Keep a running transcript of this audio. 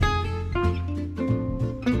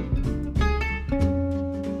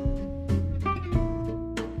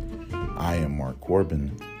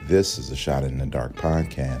Corbin. This is a Shot in the Dark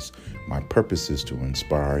podcast. My purpose is to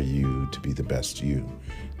inspire you to be the best you.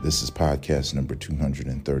 This is podcast number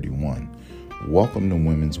 231. Welcome to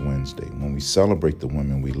Women's Wednesday, when we celebrate the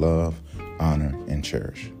women we love, honor, and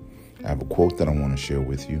cherish. I have a quote that I want to share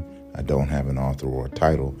with you. I don't have an author or a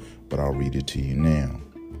title, but I'll read it to you now.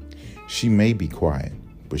 She may be quiet,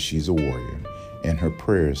 but she's a warrior, and her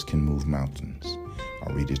prayers can move mountains.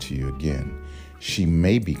 I'll read it to you again. She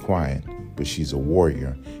may be quiet, but she's a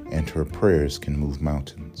warrior, and her prayers can move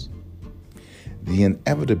mountains. The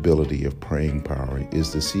inevitability of praying power is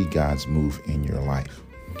to see God's move in your life.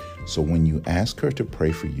 So when you ask her to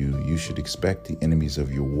pray for you, you should expect the enemies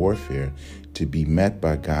of your warfare to be met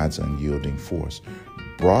by God's unyielding force,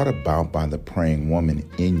 brought about by the praying woman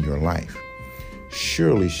in your life.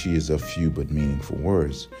 Surely she is of few but meaningful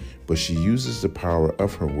words, but she uses the power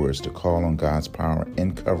of her words to call on God's power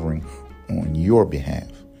and covering on your behalf.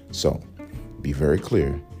 So be very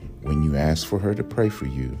clear. When you ask for her to pray for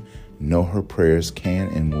you, know her prayers can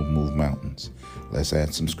and will move mountains. Let's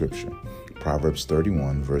add some scripture. Proverbs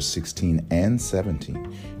 31, verse 16 and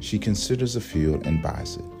 17. She considers a field and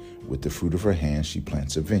buys it. With the fruit of her hands, she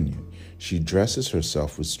plants a vineyard. She dresses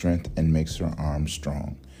herself with strength and makes her arms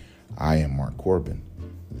strong. I am Mark Corbin.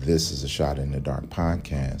 This is a Shot in the Dark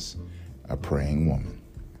podcast, a praying woman.